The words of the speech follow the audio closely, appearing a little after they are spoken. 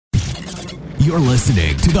You're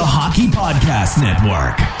listening to the Hockey Podcast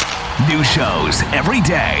Network. New shows every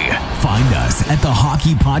day. Find us at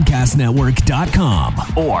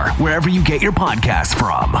thehockeypodcastnetwork.com or wherever you get your podcasts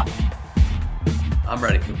from. I'm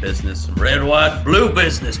ready for business. Some red, white, blue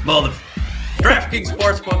business, mother. DraftKings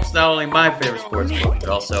Sportsbook is not only my favorite sportsbook, but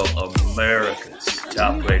also America's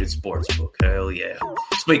top-rated sportsbook. Hell yeah.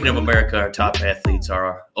 Speaking of America, our top athletes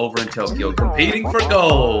are over in Tokyo competing for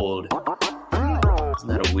gold.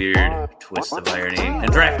 Isn't that a weird twist of irony? And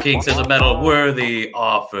DraftKings has a medal-worthy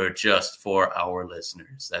offer just for our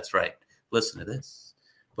listeners. That's right. Listen to this.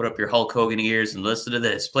 Put up your Hulk Hogan ears and listen to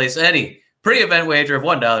this. Place any pre-event wager of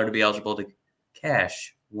 $1 to be eligible to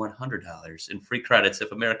cash $100 in free credits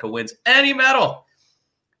if America wins any medal,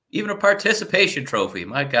 even a participation trophy.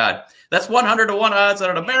 My God, that's 100 to 1 odds on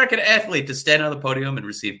an American athlete to stand on the podium and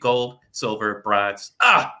receive gold, silver, bronze.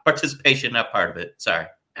 Participation, not part of it. Sorry.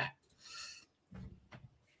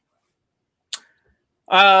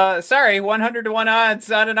 Sorry, 100 to 1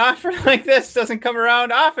 odds on an offer like this doesn't come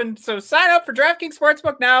around often. So sign up for DraftKings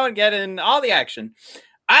Sportsbook now and get in all the action.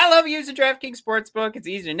 I love using DraftKings Sportsbook. It's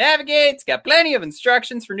easy to navigate. It's got plenty of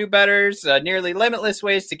instructions for new bettors, nearly limitless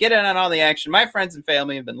ways to get in on all the action. My friends and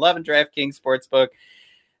family have been loving DraftKings Sportsbook,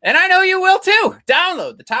 and I know you will too.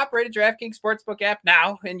 Download the top-rated DraftKings Sportsbook app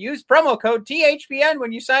now and use promo code THPN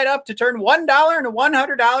when you sign up to turn $1 into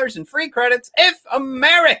 $100 in free credits if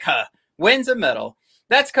America wins a medal.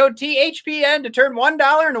 That's code THPN to turn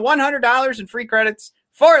 $1 into $100 in free credits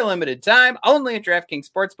for a limited time, only at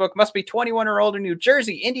DraftKings Sportsbook. Must be 21 or older, New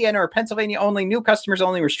Jersey, Indiana, or Pennsylvania only. New customers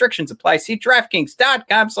only. Restrictions apply. See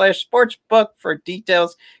DraftKings.com/sportsbook for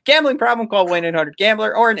details. Gambling problem? Call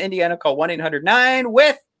 1-800-GAMBLER, or in Indiana, call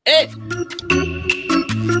 1-800-9-WITH-IT.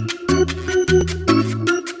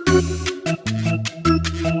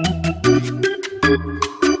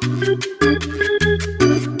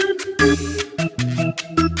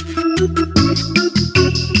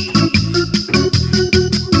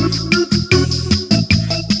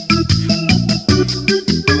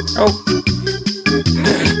 Oh.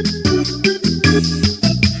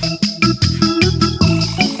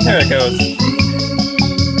 There it goes.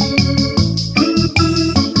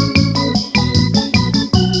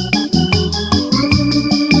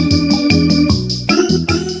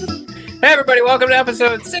 Hey everybody, welcome to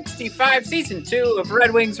episode 65, season 2 of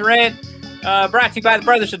Red Wings Rant. Brought to you by the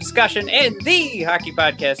Brothers of Discussion and the Hockey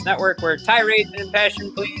Podcast Network, where tirades and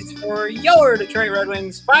impassioned pleas for your Detroit Red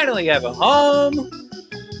Wings finally have a home.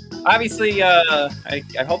 Obviously, I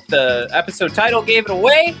hope the episode title gave it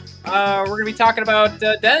away. We're going to be talking about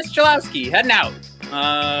Dennis Cholowski heading out.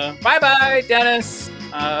 Bye-bye, Dennis.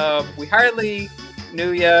 We hardly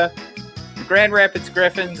knew ya. The Grand Rapids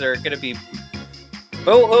Griffins are going to be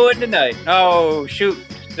boo-hooing tonight. Oh, shoot.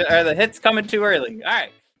 Are the hits coming too early? All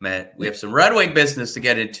right. Matt, we have some Red Wing business to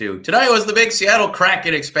get into. Tonight was the big Seattle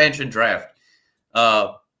Kraken expansion draft.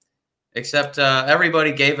 Except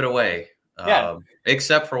everybody gave it away. Yeah.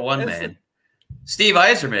 Except for one man, Steve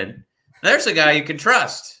Yzerman. There's a guy you can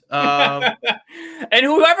trust. And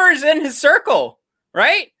whoever's in his circle,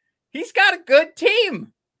 right? He's got a good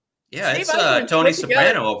team. Yeah, Steve it's Yzerman's Tony put Soprano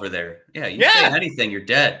together. over there. Yeah, you say anything, you're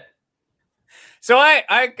dead. So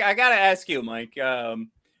I got to ask you, Mike,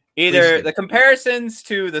 either the comparisons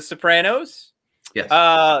to The Sopranos, yes,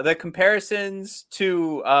 the comparisons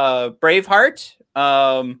to Braveheart,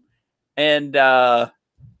 and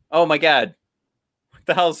oh my God, what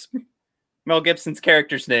the hell's Mel Gibson's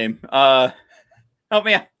character's name? Help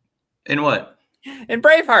me out. In what? In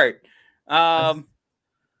Braveheart.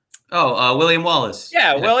 William Wallace.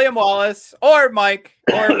 Yeah, William Wallace, or Mike,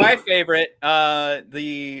 or my favorite,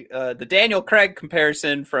 the Daniel Craig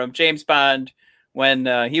comparison from James Bond when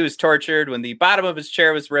he was tortured, when the bottom of his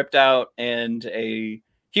chair was ripped out and a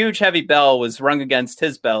huge heavy bell was rung against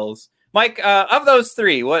his bells. Mike, of those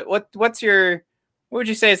three, what would you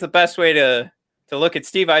say is the best way to look at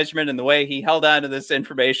Steve Yzerman and the way he held on to this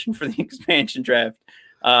information for the expansion draft,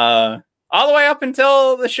 all the way up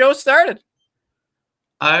until the show started?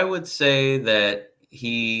 I would say that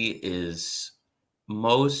he is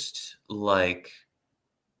most like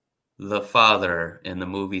the father in the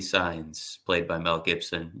movie Signs, played by Mel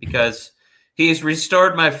Gibson, because he's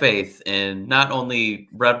restored my faith in not only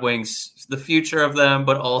Red Wings, the future of them,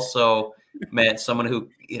 but also, man, someone who,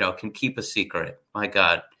 can keep a secret. My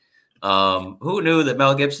God. Who knew that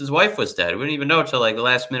Mel Gibson's wife was dead? We didn't even know until like the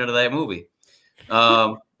last minute of that movie.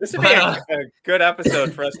 This would be a good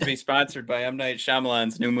episode for us to be sponsored by M. Night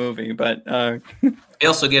Shyamalan's new movie. But he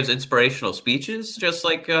also gives inspirational speeches, just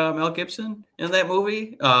like Mel Gibson in that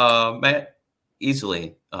movie. Matt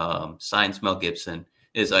easily signs Mel Gibson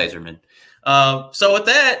is Yzerman. So with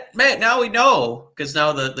that, Matt, now we know, because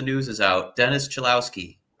now the news is out. Dennis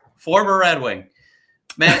Cholowski, former Red Wing.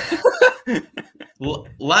 Matt,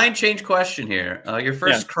 line change question here. Your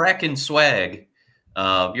first Kraken swag.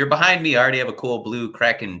 You're behind me. I already have a cool blue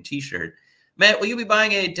Kraken t-shirt. Matt, will you be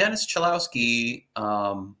buying a Dennis Cholowski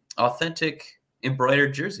authentic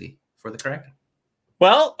embroidered jersey for the Kraken?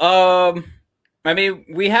 Well, I mean,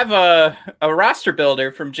 we have a roster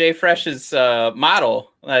builder from Jay Fresh's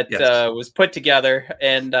model that was put together.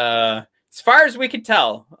 And as far as we can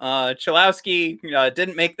tell, Cholowski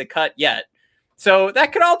didn't make the cut yet. So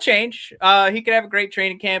that could all change. He could have a great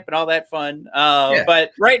training camp and all that fun.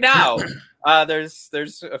 But right now, there's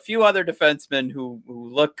a few other defensemen who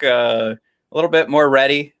look a little bit more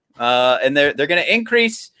ready. And they're going to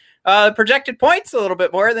increase projected points a little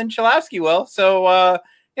bit more than Cholowski will. So,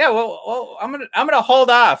 well, I'm gonna hold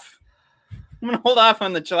off. I'm gonna hold off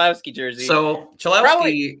on the Cholowski jersey. So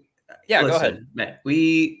Cholowski, go ahead, Matt.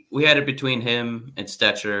 We had it between him and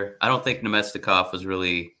Stetcher. I don't think Nemestikov was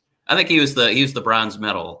really. I think he was the bronze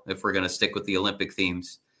medal if we're gonna stick with the Olympic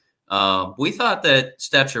themes. We thought that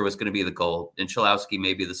Stetcher was gonna be the gold and Cholowski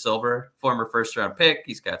maybe the silver. Former first round pick.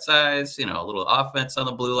 He's got size. A little offense on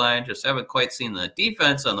the blue line. Just haven't quite seen the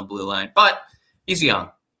defense on the blue line, but he's young.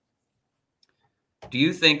 Do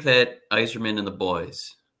you think that Yzerman and the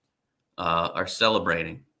boys are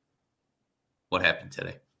celebrating what happened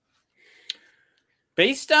today?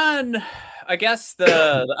 Based on, I guess,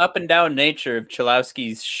 the up and down nature of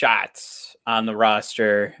Cholowski's shots on the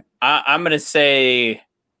roster, I'm going to say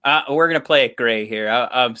we're going to play it gray here.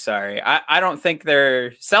 I'm sorry. I don't think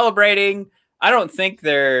they're celebrating. I don't think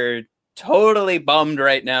they're totally bummed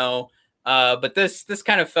right now. But this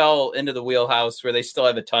kind of fell into the wheelhouse where they still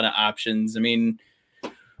have a ton of options. I mean,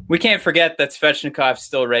 we can't forget that Svechnikov's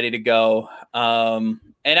still ready to go. And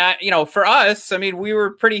for us, I mean, we were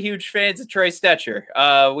pretty huge fans of Troy Stetcher.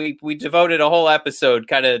 We devoted a whole episode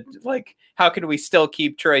kind of like, how could we still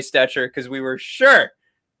keep Troy Stetcher? Because we were sure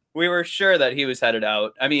that he was headed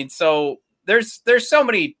out. I mean, so there's so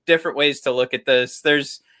many different ways to look at this.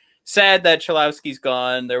 There's sad that Cholowski's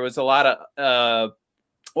gone. There was a lot of,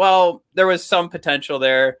 there was some potential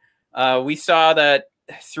there. We saw that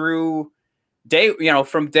through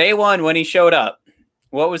from day one when he showed up.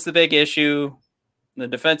 What was the big issue? The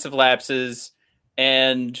defensive lapses.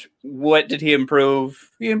 And what did he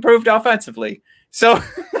improve? He improved offensively. So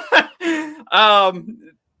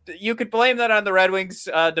you could blame that on the Red Wings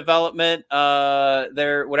development,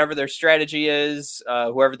 whatever their strategy is,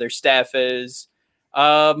 whoever their staff is.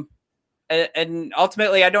 And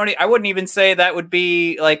ultimately, I wouldn't even say that would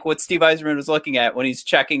be like what Steve Yzerman was looking at when he's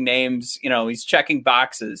checking names. He's checking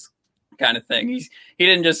boxes, kind of thing. He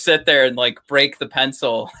didn't just sit there and like break the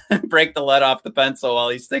lead off the pencil while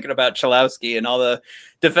he's thinking about Cholowski and all the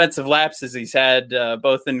defensive lapses he's had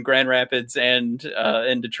both in Grand Rapids and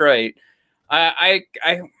in Detroit. I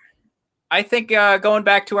think going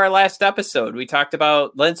back to our last episode, we talked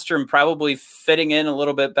about Lindstrom probably fitting in a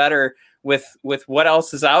little bit better with what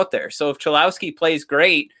else is out there. So if Cholowski plays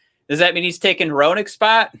great, does that mean he's taking Hronek's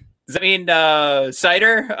spot? Does that mean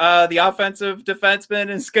Seider, the offensive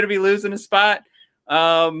defenseman, is going to be losing a spot?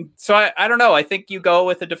 So I don't know. I think you go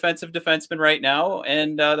with a defensive defenseman right now,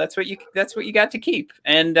 and that's what you got to keep.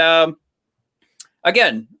 And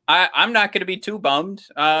again, I'm not going to be too bummed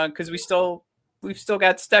because we've still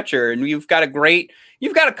got Stetcher, and you've got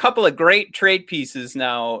a couple of great trade pieces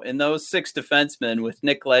now in those 6 defensemen with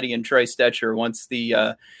Nick Leddy and Troy Stetcher. Once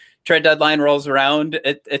the trade deadline rolls around,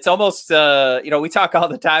 it's almost we talk all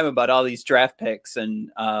the time about all these draft picks,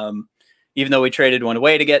 and even though we traded one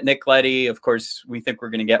away to get Nick Leddy, of course we think we're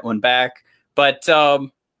going to get one back. But now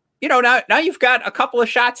you've got a couple of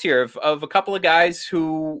shots here of a couple of guys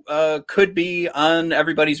who could be on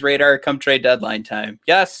everybody's radar come trade deadline time.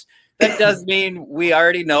 Yes. That does mean we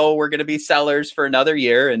already know we're going to be sellers for another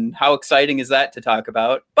year, and how exciting is that to talk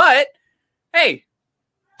about? But hey,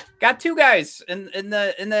 got 2 guys in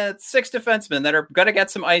the 6 defensemen that are going to get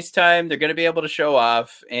some ice time. They're going to be able to show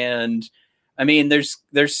off, and I mean, there's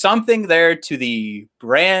something there to the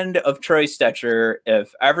brand of Troy Stetcher.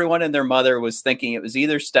 If everyone and their mother was thinking it was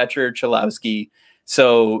either Stetcher or Cholowski,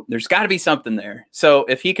 so there's got to be something there. So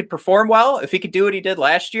if he could perform well, if he could do what he did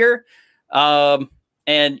last year.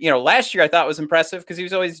 And, last year I thought was impressive because he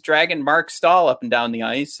was always dragging Mark Stahl up and down the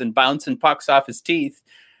ice and bouncing pucks off his teeth.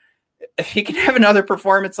 If he can have another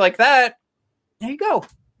performance like that, there you go.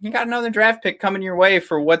 You got another draft pick coming your way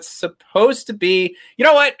for what's supposed to be. You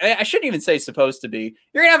know what? I shouldn't even say supposed to be.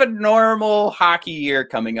 You're going to have a normal hockey year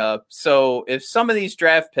coming up. So if some of these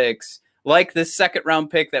draft picks, like this 2nd round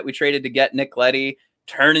pick that we traded to get Nick Leddy,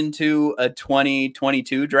 turn into a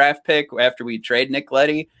 2022 draft pick after we trade Nick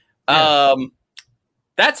Leddy.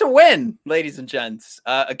 That's a win, ladies and gents.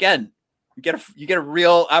 Again, you get a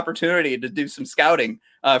real opportunity to do some scouting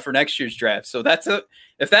for next year's draft. So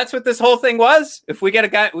if that's what this whole thing was, if we get a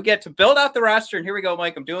guy, we get to build out the roster, and here we go,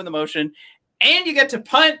 Mike, I'm doing the motion, and you get to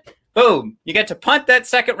punt, boom, you get to punt that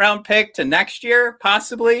second round pick to next year,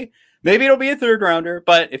 possibly. Maybe it'll be a third rounder,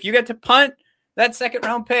 but if you get to punt that second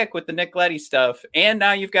round pick with the Nick Leddy stuff, and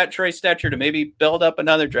now you've got Troy Stecher to maybe build up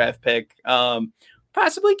another draft pick,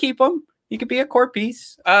 possibly keep him. He could be a core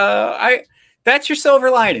piece. That's your silver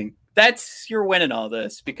lining. That's your win in all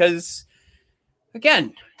this, because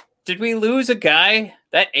again, did we lose a guy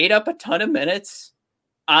that ate up a ton of minutes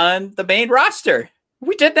on the main roster?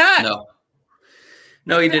 We did not.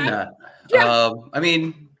 No, he did not. Yeah. I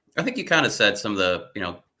mean, I think you kind of said some of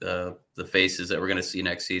the, the faces that we're going to see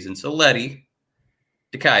next season. So Leddy,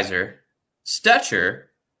 DeKeyser, Stecher,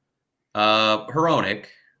 Hronek.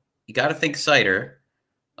 You got to think Sider.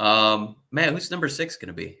 Man, who's number 6 going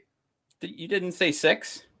to be? You didn't say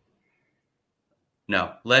 6?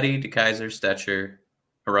 No, Leddy, DeKeyser, Stecher,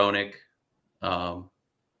 Hronek,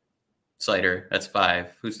 Sider. That's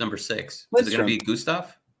 5. Who's number 6? Is it going to be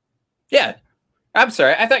Gustav? Yeah. I'm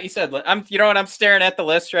sorry. I thought you said I'm staring at the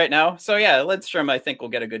list right now. So yeah, Lidstrom, I think will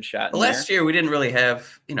get a good shot. Last year we didn't really have,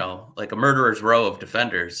 like a murderer's row of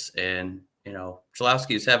defenders, and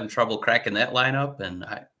Cholowski was having trouble cracking that lineup, and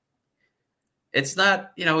it's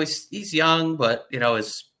not, he's young, but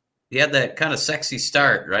he had that kind of sexy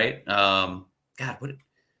start, right? God, what?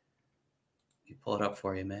 You pull it up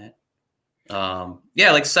for you, Matt.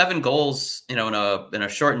 Like 7 goals, in a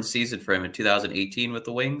shortened season for him in 2018 with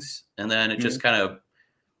the Wings. And then it just kind of,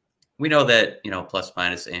 we know that, plus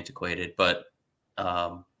minus antiquated, but,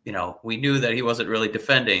 we knew that he wasn't really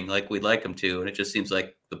defending like we'd like him to. And it just seems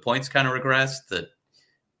like the points kind of regressed. The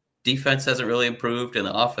defense hasn't really improved, and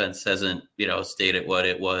the offense hasn't, stayed at what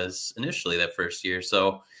it was initially that first year.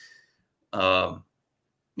 So,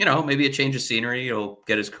 maybe a change of scenery will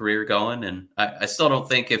get his career going. And I still don't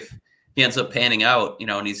think if he ends up panning out,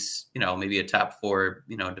 and he's, maybe a top 4,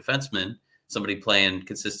 defenseman, somebody playing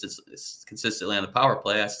consistently on the power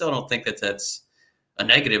play, I still don't think that that's a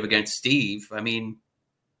negative against Steve. I mean,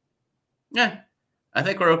 I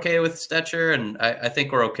think we're okay with Stecher, and I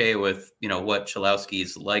think we're okay with, what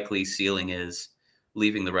Cholowski's likely ceiling is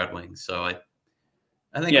leaving the Red Wings. So I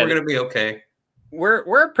think we're going to be okay.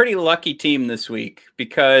 We're a pretty lucky team this week,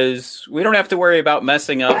 because we don't have to worry about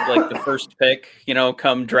messing up like the first pick,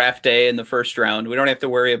 come draft day in the first round. We don't have to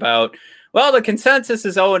worry about, the consensus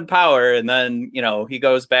is Owen Power, and then, he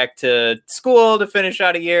goes back to school to finish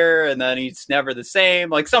out a year, and then he's never the same,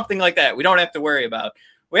 like something like that. We don't have to worry about.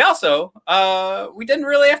 We also, we didn't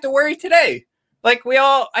really have to worry today. Like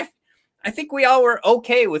I think we all were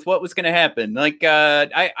okay with what was going to happen. Like,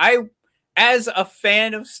 I, as a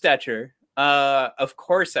fan of Stecher, of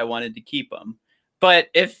course I wanted to keep him, but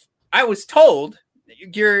if I was told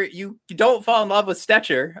you don't fall in love with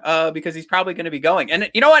Stecher, because he's probably going to be going, and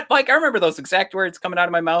you know what, Mike, I remember those exact words coming out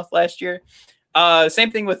of my mouth last year.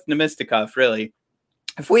 Same thing with Nemistikov, really.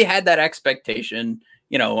 If we had that expectation,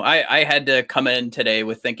 I had to come in today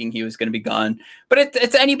with thinking he was going to be gone, but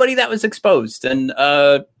it's anybody that was exposed, and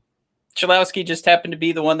Cholowski just happened to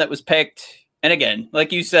be the one that was picked. And again,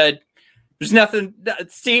 like you said, there's nothing.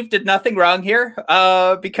 Steve did nothing wrong here,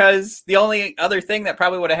 because the only other thing that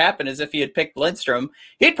probably would have happened is if he had picked Lindstrom,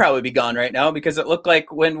 he'd probably be gone right now, because it looked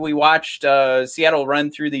like when we watched Seattle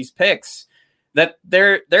run through these picks that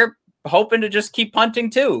they're hoping to just keep punting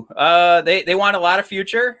too. They want a lot of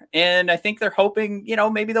future, and I think they're hoping,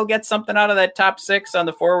 maybe they'll get something out of that top 6 on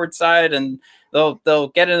the forward side, and they'll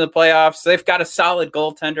get into the playoffs. They've got a solid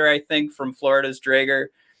goaltender, I think, from Florida's Drager.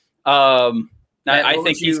 I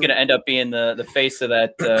think he's going to end up being the face of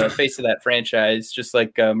that franchise, just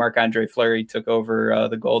like Marc-Andre Fleury took over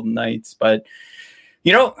the Golden Knights. But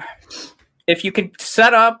if you can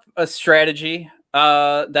set up a strategy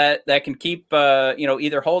that can keep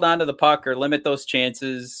either hold on to the puck or limit those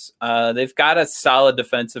chances, they've got a solid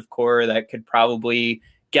defensive core that could probably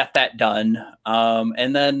get that done.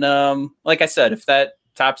 And then, like I said, if that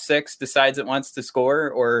top 6 decides it wants to score,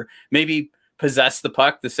 or maybe possess the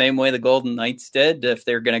puck the same way the Golden Knights did, if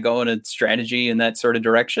they're going to go in a strategy in that sort of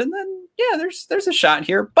direction, then there's a shot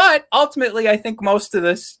here. But ultimately, I think most of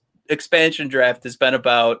this expansion draft has been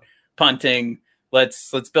about punting.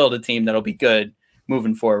 Let's build a team that'll be good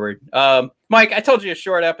moving forward. Mike, I told you a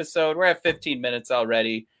short episode. We're at 15 minutes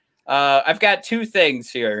already. I've got 2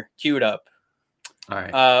 things here queued up. All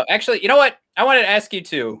right. Actually, you know what? I wanted to ask you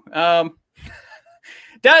too.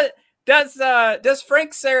 Does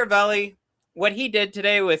Frank Saravelli what he did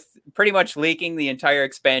today with pretty much leaking the entire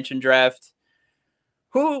expansion draft,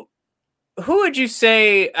 who would you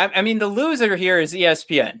say? I mean, the loser here is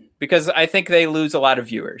ESPN because I think they lose a lot of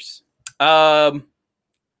viewers.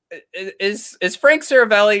 Is Frank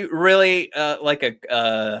Seravalli really like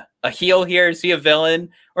a heel here? Is he a villain,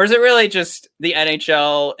 or is it really just the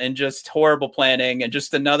NHL and just horrible planning and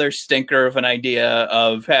just another stinker of an idea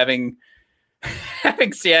of having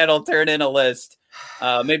Seattle turn in a list?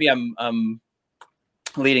 Maybe I'm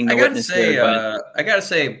leading the witness here. I gotta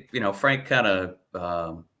say, Frank kind of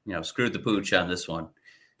screwed the pooch on this one.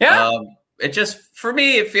 Yeah. It just, for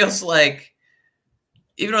me, it feels like,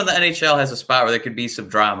 even though the NHL has a spot where there could be some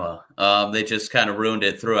drama, they just kind of ruined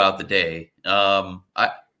it throughout the day. I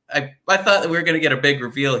thought that we were going to get a big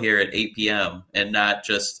reveal here at 8 p.m. and not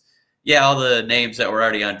just, all the names that were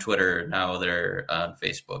already on Twitter, now they're on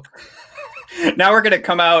Facebook. Now we're going to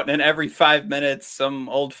come out and every 5 minutes, some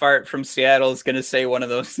old fart from Seattle is going to say one of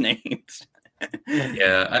those names.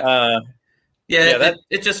 It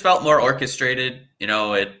just felt more orchestrated.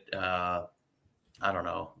 I don't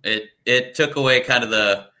know. It took away kind of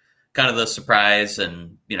the surprise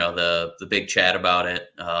and the big chat about it.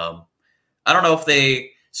 I don't know if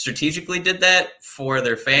they strategically did that for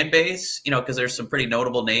their fan base, because there's some pretty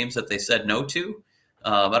notable names that they said no to.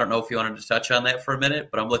 I don't know if you wanted to touch on that for a minute,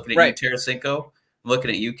 but I'm looking at you, Tarasenko. I'm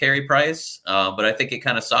looking at you, Carey Price. But I think it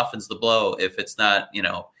kind of softens the blow if it's not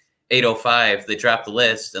 8:05. They drop the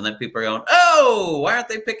list, and then people are going, "Oh, why aren't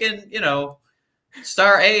they picking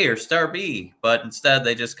star A or star B?" But instead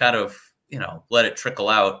they just kind of, let it trickle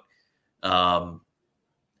out.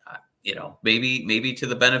 Maybe to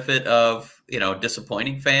the benefit of,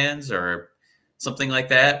 disappointing fans or something like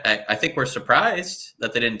that. I think we're surprised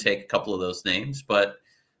that they didn't take a couple of those names, but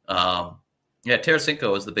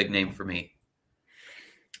Tarasenko is the big name for me.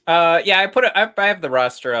 I have the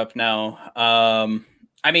roster up now.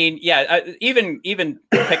 Even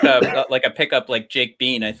pick up like a pickup like Jake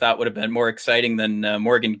Bean, I thought would have been more exciting than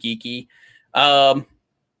Morgan Geekie.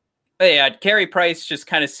 Carey Price just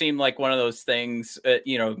kind of seemed like one of those things.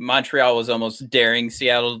 Montreal was almost daring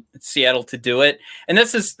Seattle to do it, and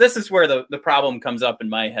this is where the problem comes up in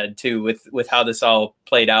my head too with how this all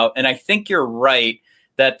played out. And I think you're right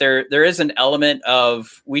that there is an element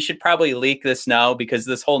of we should probably leak this now because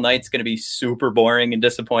this whole night's going to be super boring and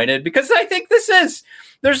disappointed, because I think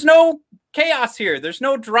there's no chaos here. There's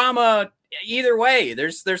no drama either way.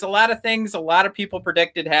 There's a lot of things a lot of people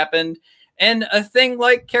predicted happened, and a thing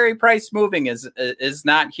like Carey Price moving is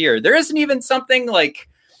not here. There isn't even something like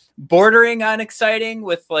bordering on exciting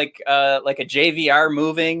with like a JVR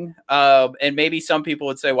moving, and maybe some people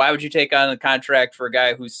would say, why would you take on a contract for a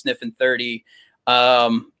guy who's sniffing 30?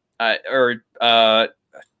 Or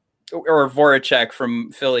Voracek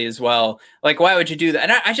from Philly as well. Like, why would you do that?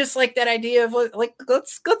 And I just like that idea of like,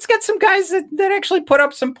 let's get some guys that actually put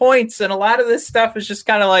up some points. And a lot of this stuff is just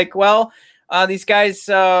kind of like, well, these guys,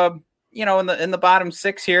 in the bottom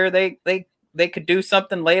six here, they could do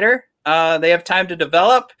something later. They have time to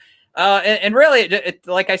develop. And really,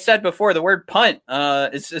 like I said before, the word punt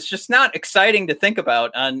is just not exciting to think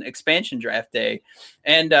about on expansion draft day.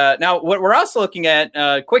 And now what we're also looking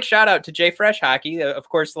at, quick shout out to Jay Fresh Hockey. Of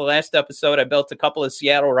course, the last episode, I built a couple of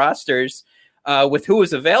Seattle rosters with who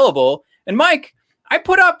was available. And Mike, I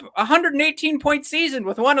put up a 118-point season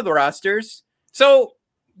with one of the rosters. So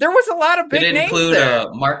there was a lot of big names. Did it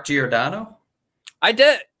include Mark Giordano? I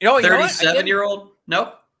did. 37-year-old?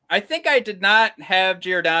 Nope. I think I did not have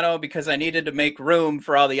Giordano because I needed to make room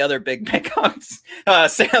for all the other big pickups,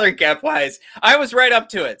 salary cap wise. I was right up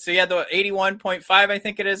to it. So you had the 81.5, I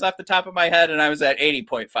think it is off the top of my head, and I was at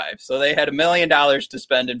 80.5. So they had $1 million to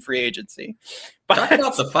spend in free agency. But talk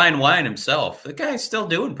about the fine wine himself. The guy's still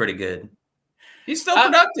doing pretty good. He's still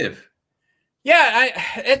productive.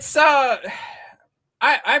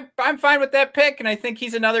 I'm fine with that pick, and I think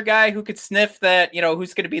he's another guy who could sniff that,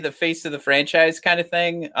 who's going to be the face of the franchise kind of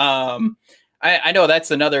thing. I know that's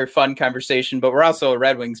another fun conversation, but we're also a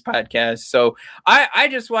Red Wings podcast, so I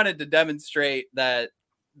just wanted to demonstrate that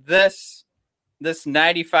this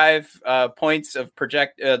 95 points of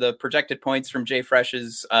the projected points from Jay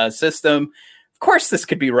Fresh's system, of course this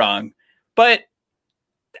could be wrong, but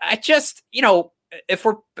I just,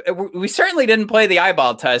 we certainly didn't play the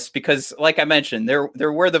eyeball test because, like I mentioned,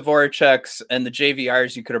 there were the Voraceks and the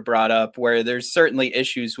JVRs you could have brought up where there's certainly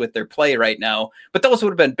issues with their play right now, but those would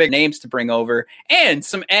have been big names to bring over and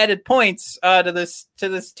some added points to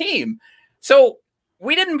this team. So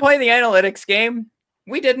we didn't play the analytics game.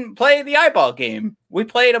 We didn't play the eyeball game. we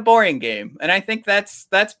played a boring game. And I think that's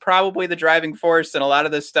probably the driving force in a lot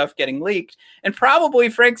of this stuff getting leaked, and probably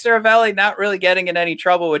Frank Saravelli not really getting in any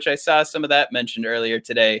trouble, which I saw some of that mentioned earlier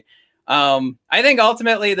today. I think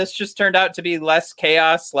ultimately this just turned out to be less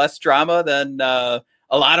chaos, less drama than a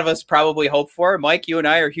lot of us probably hoped for. Mike, you and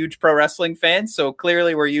I are huge pro wrestling fans, so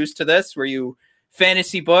clearly we're used to this, where you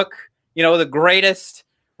fantasy book, the greatest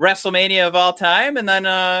WrestleMania of all time, and then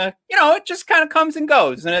it just kind of comes and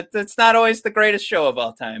goes, and it's not always the greatest show of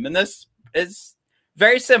all time. And this is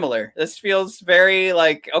very similar. This feels very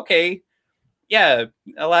like, okay, yeah,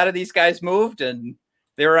 a lot of these guys moved, and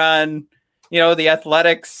they were on the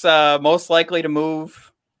Athletics most likely to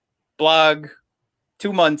move blog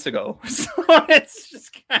 2 months ago. So it's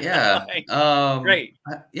just kind of like, great.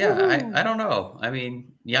 I don't know. I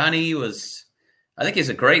mean, Yanni I think he's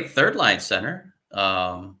a great third line center.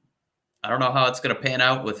 I don't know how it's going to pan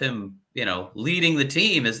out with him, leading the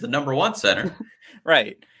team as the number one center.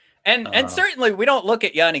 Right. And certainly we don't look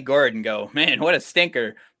at Yanni Gourde and go, man, what a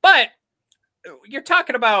stinker. But you're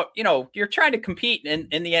talking about, you're trying to compete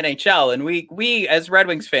in the NHL, and we as Red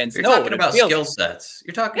Wings fans you're know talking about skill sets.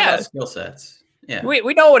 You're talking about skill sets. Yeah.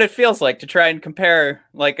 We know what it feels like to try and compare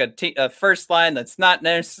like a first line that's not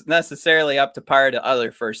necessarily up to par to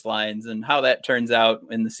other first lines, and how that turns out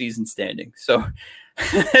in the season standing. So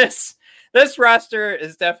this roster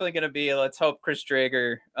is definitely going to be, let's hope Chris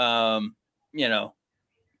Drager,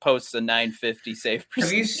 posts a 950 save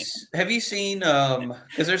percentage. Have you seen,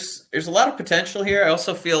 because there's a lot of potential here. I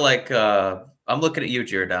also feel like, I'm looking at you,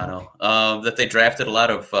 Giordano, that they drafted a lot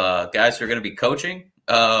of guys who are going to be coaching.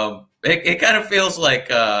 It kind of feels like,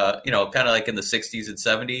 kind of like in the 60s and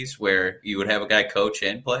 70s where you would have a guy coach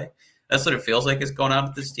and play. That's what it feels like is going on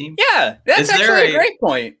with this team. Yeah, that's actually a great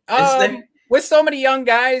point. With so many young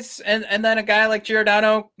guys, and then a guy like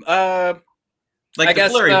Giordano, I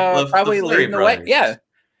guess probably leading the way. Yeah.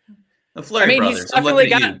 The Fleury brothers. He's definitely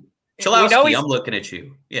got you. Chalowski, I'm looking at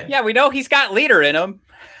you. Yeah, we know he's got leader in him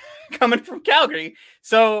coming from Calgary.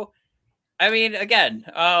 So, I mean, again,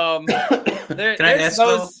 there's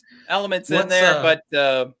those elements in there,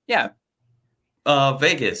 but yeah.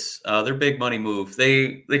 Vegas, their big money move.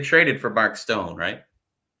 They traded for Mark Stone, right?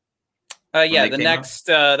 The next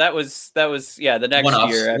that was the next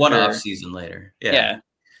year. One off season later. Yeah.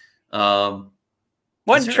 One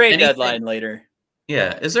trade deadline later.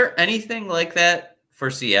 Yeah. Is there anything like that for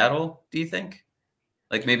Seattle, do you think?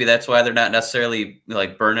 Like maybe that's why they're not necessarily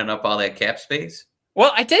like burning up all that cap space?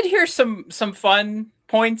 Well, I did hear some fun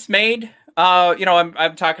points made.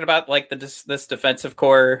 I'm talking about like this defensive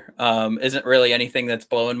core isn't really anything that's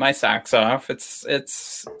blowing my socks off.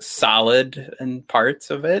 It's solid in parts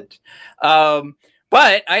of it.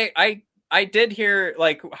 But I did hear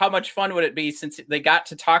like how much fun would it be since they got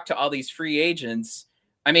to talk to all these free agents.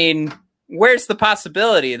 I mean, where's the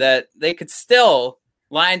possibility that they could still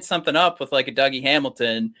line something up with like a Dougie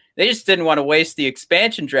Hamilton? They just didn't want to waste the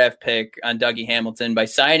expansion draft pick on Dougie Hamilton by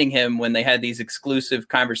signing him when they had these exclusive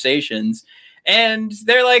conversations. And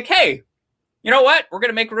they're like, hey, you know what? We're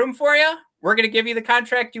going to make room for you. We're going to give you the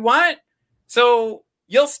contract you want. So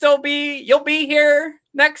you'll be here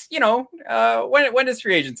next, when does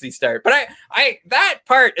free agency start? But I that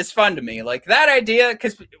part is fun to me. Like that idea,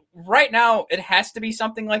 because right now it has to be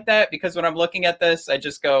something like that, because when I'm looking at this, I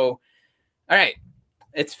just go, all right,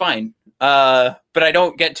 it's fine. But I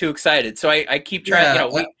don't get too excited. So I keep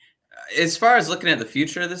trying, as far as looking at the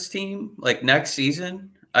future of this team, like next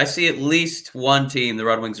season, I see at least one team the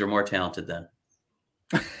Red Wings are more talented than.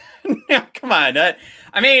 Come on.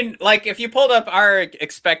 I mean, like if you pulled up our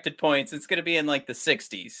expected points, it's going to be in like the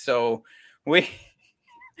 60s. So we're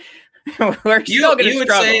still going to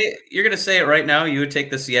struggle. You're going to say it right now. You would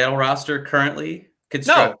take the Seattle roster currently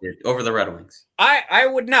constructed over the Red Wings. I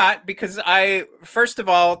would not, because I, first of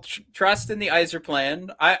all, trust in the Yzerplan.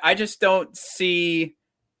 I just don't see,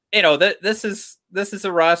 this is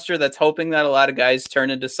a roster that's hoping that a lot of guys turn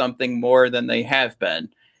into something more than they have been.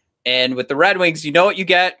 And with the Red Wings, you know what you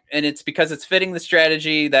get, and it's because it's fitting the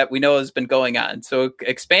strategy that we know has been going on. So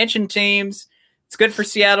expansion teams, it's good for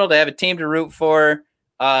Seattle to have a team to root for.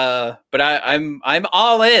 But I'm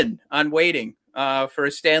all in on waiting for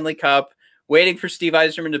a Stanley Cup, waiting for Steve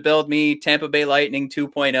Yzerman to build me Tampa Bay Lightning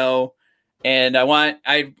 2.0.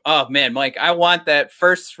 And Mike, I want that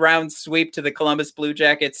first round sweep to the Columbus Blue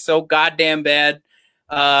Jackets so goddamn bad,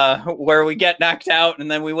 where we get knocked out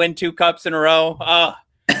and then we win 2 cups in a row. Oh,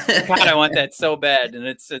 God, I want that so bad. And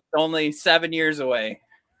it's only 7 years away.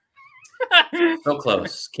 So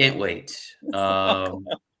close. Can't wait. Yeah,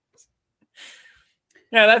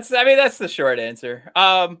 that's the short answer.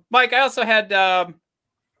 Mike, I also had,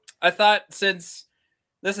 I thought since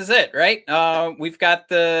this is it, right? We've got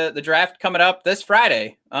the draft coming up this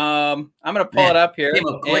Friday. I'm gonna pull it up here.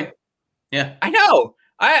 Yeah, I know.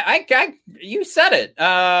 I you said it.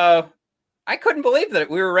 I couldn't believe that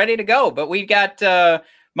we were ready to go, but we got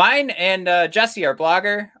mine and Jesse, our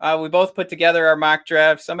blogger. We both put together our mock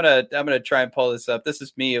drafts. I'm gonna try and pull this up. This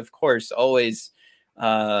is me, of course, always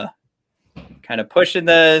kind of pushing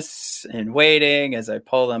this and waiting as I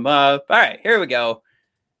pull them up. All right, here we go.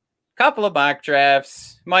 Couple of mock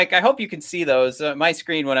drafts. Mike, I hope you can see those. My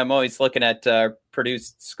screen, when I'm always looking at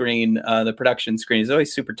produced screen, the production screen is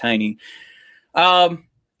always super tiny. I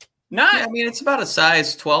mean, it's about a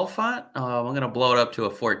size 12 font. I'm going to blow it up to a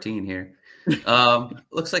 14 here.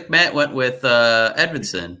 Looks like Matt went with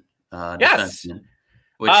Edvinsson. Yes.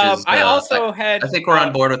 Which is, I think we're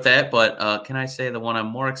on board with that, but can I say the one I'm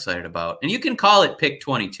more excited about? And you can call it pick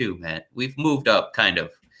 22, Matt. We've moved up kind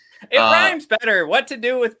of. It rhymes better. What to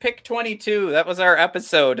do with pick 22? That was our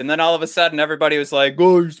episode. And then all of a sudden, everybody was like,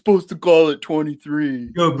 oh, you're supposed to call it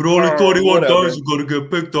 23. Yeah, but only 31 guys are going to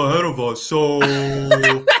get picked ahead of us. So,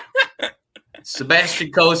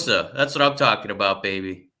 Sebastian Cossa. That's what I'm talking about,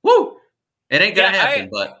 baby. Woo! It ain't going to happen,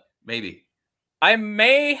 but maybe. I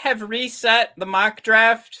may have reset the mock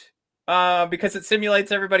draft because it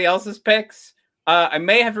simulates everybody else's picks. I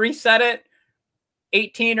may have reset it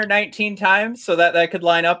 18 or 19 times so that could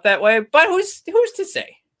line up that way. But who's to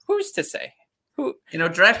say? Who's to say? Who?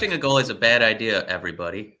 Drafting a goalie is a bad idea,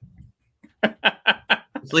 everybody.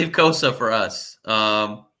 Just leave Cossa for us.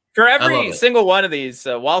 For every single one of these,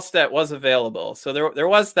 Wallstedt was available. So there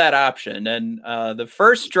was that option. And the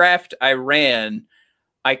first draft I ran,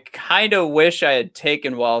 I kind of wish I had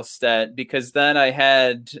taken Wallstedt because then I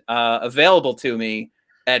had available to me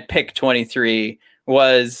at pick 23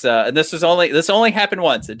 was and this only happened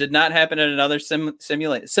once. It did not happen in another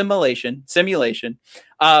simulation.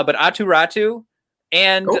 But Aatu Räty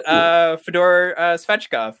and Fedor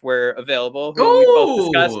Svechkov were available, who we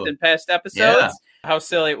both discussed in past episodes. Yeah. How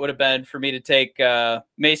silly it would have been for me to take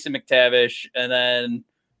Mason McTavish and then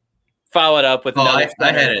follow it up with another.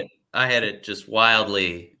 I had it just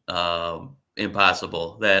wildly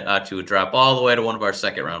impossible that Aatu would drop all the way to one of our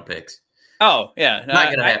second round picks. Oh, yeah. Not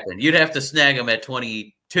going to happen. You'd have to snag him at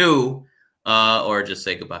 22 or just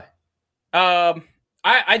say goodbye. I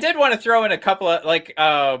did want to throw in a couple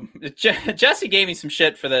of, Jesse gave me some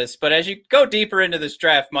shit for this, but as you go deeper into this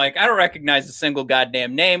draft, Mike, I don't recognize a single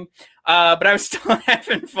goddamn name, but I was still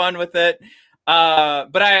having fun with it.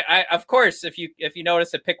 But I of course, if you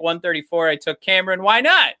notice at pick 134, I took Cameron. Why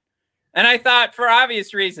not? And I thought, for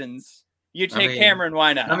obvious reasons, you take Cameron.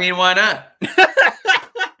 Why not? I mean, why not?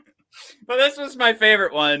 But this was my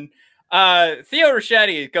favorite one. Theo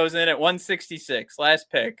Ricchetti goes in at 166, last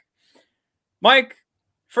pick. Mike,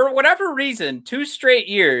 for whatever reason, 2 straight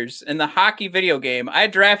years in the hockey video game, I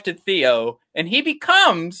drafted Theo, and he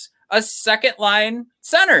becomes a second-line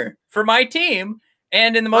center for my team.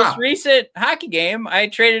 And in the most recent hockey game, I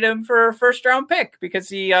traded him for a first-round pick because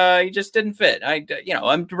he just didn't fit.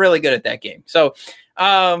 I'm really good at that game. So,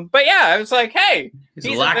 but yeah, I was like, hey, he's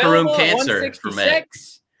a locker room cancer for me.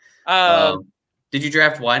 Did you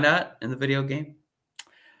draft Why Not in the video game?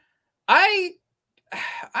 I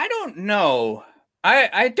don't know.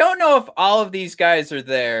 I don't know if all of these guys are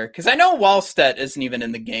there because I know Wallstedt isn't even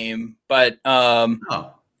in the game. But if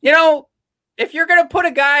you're gonna put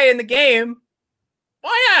a guy in the game,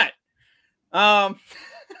 why not?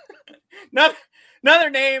 Another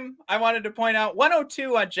name I wanted to point out,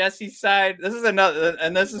 102 on Jesse's side. This is another,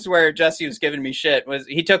 and this is where Jesse was giving me shit. Was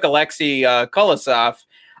he took Alexei Kolosov?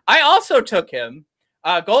 I also took him,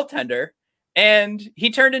 goaltender, and he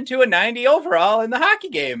turned into a 90 overall in the hockey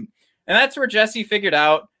game. And that's where Jesse figured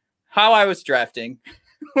out how I was drafting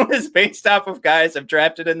was based off of guys I've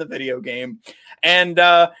drafted in the video game. And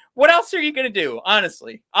what else are you going to do?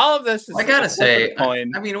 Honestly, all of this is. I gotta say, I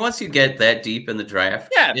mean, once you get that deep in the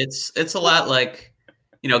draft, it's a lot like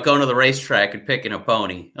going to the racetrack and picking a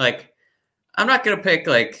pony. Like, I'm not going to pick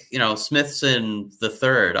Smithson the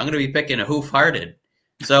third. I'm going to be picking a Hoof-Hearted.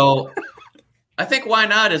 So I think Why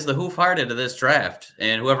Not is the Hoof-Hearted of this draft,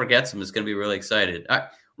 and whoever gets him is going to be really excited. I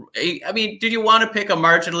mean, did you want to pick a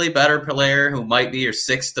marginally better player who might be your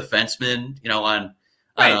sixth defenseman, on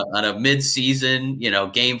a mid-season,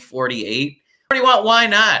 game 48? Or do you want Why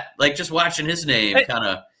Not? Like, just watching his name kind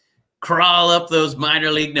of crawl up those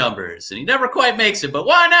minor league numbers, and he never quite makes it, but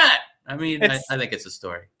why not? I mean, I think it's a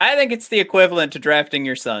story. I think it's the equivalent to drafting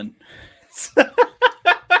your son.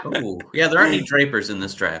 Oh, yeah, there aren't any Drapers in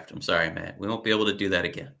this draft. I'm sorry, Matt. We won't be able to do that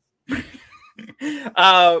again.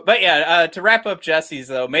 But yeah, to wrap up Jesse's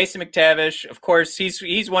though, Mason McTavish, of course,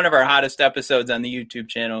 he's one of our hottest episodes on the YouTube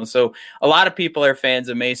channel. So a lot of people are fans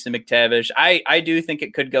of Mason McTavish. I do think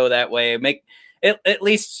it could go that way. Make it, at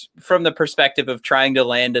least from the perspective of trying to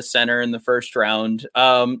land a center in the first round.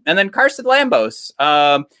 And then Carson Lambos.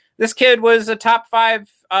 This kid was a top 5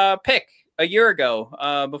 pick a year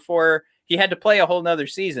ago before he had to play a whole nother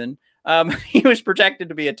season. He was projected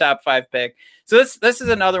to be a top 5 pick. So this is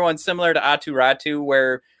another one similar to Aatu Ratu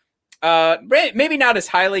where maybe not as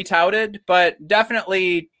highly touted, but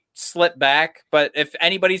definitely slipped back. But if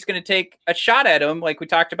anybody's going to take a shot at him, like we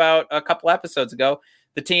talked about a couple episodes ago,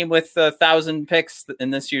 the team with 1,000 picks in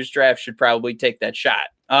this year's draft should probably take that shot.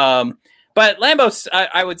 But Lambos,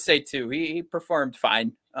 I would say too, he performed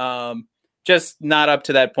fine. Just not up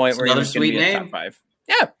to that point where he was going to be a top 5.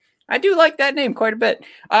 Yeah. I do like that name quite a bit.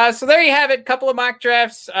 So there you have it. Couple of mock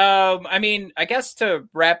drafts. I mean, I guess to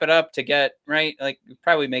wrap it up to get right, like it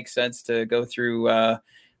probably makes sense to go through a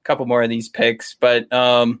couple more of these picks, but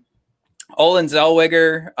Olin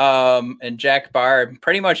Zellweger and Jack Barr, I'm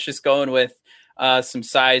pretty much just going with some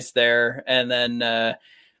size there. And then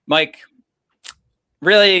Mike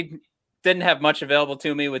really didn't have much available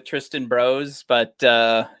to me with Tristan Brose, but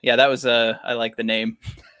yeah, that was I like the name.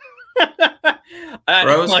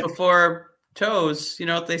 Bros before toes, you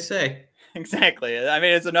know what they say. Exactly. I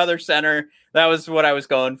mean, it's another center. That was what I was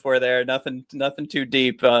going for there. Nothing too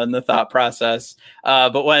deep in the thought process.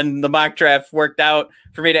 But when the mock draft worked out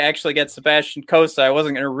for me to actually get Sebastian Costa, I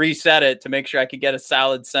wasn't going to reset it to make sure I could get a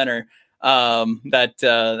solid center.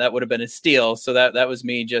 That would have been a steal. So that was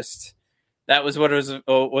me. Just that was what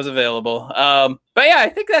was available. But yeah, I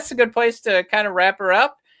think that's a good place to kind of wrap her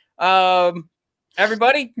up.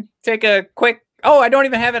 Everybody take a quick, I don't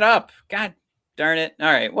even have it up. God darn it.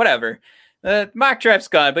 All right, whatever. The mock draft's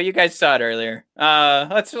gone, but you guys saw it earlier.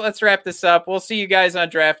 Let's wrap this up. We'll see you guys on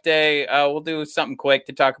draft day. We'll do something quick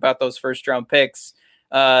to talk about those first round picks.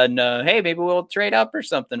 Hey, maybe we'll trade up or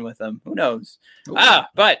something with them. Who knows? Ooh.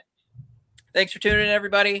 But thanks for tuning in,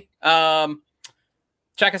 everybody.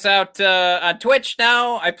 Check us out on Twitch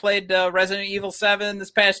now. I played Resident Evil 7 this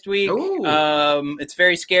past week. It's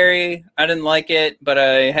very scary. I didn't like it, but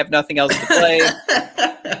I have nothing else to play.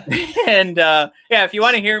 And yeah, if you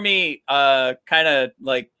want to hear me kind of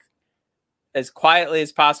like as quietly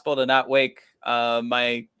as possible to not wake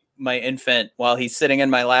my infant while he's sitting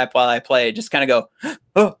in my lap while I play, just kind of go,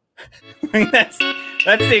 oh. That's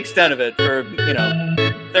the extent of it for,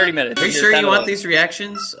 30 minutes. Are you sure you want these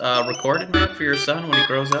reactions recorded, Matt, for your son when he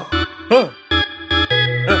grows up?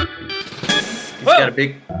 He's got a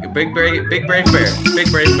big brave bear. Big brave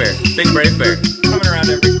bear. Coming around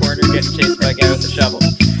every corner, getting chased by a guy with a shovel.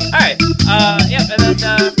 All right. And then,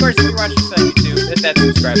 of course, if you're watching this on YouTube, hit that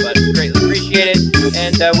subscribe button. Greatly appreciate it.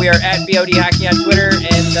 And we are at BOD Hockey on Twitter.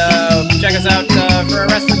 And check us out for our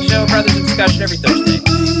wrestling show, Brothers in Discussion, every Thursday.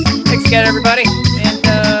 Thanks again, everybody. And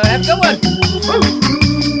have a good one.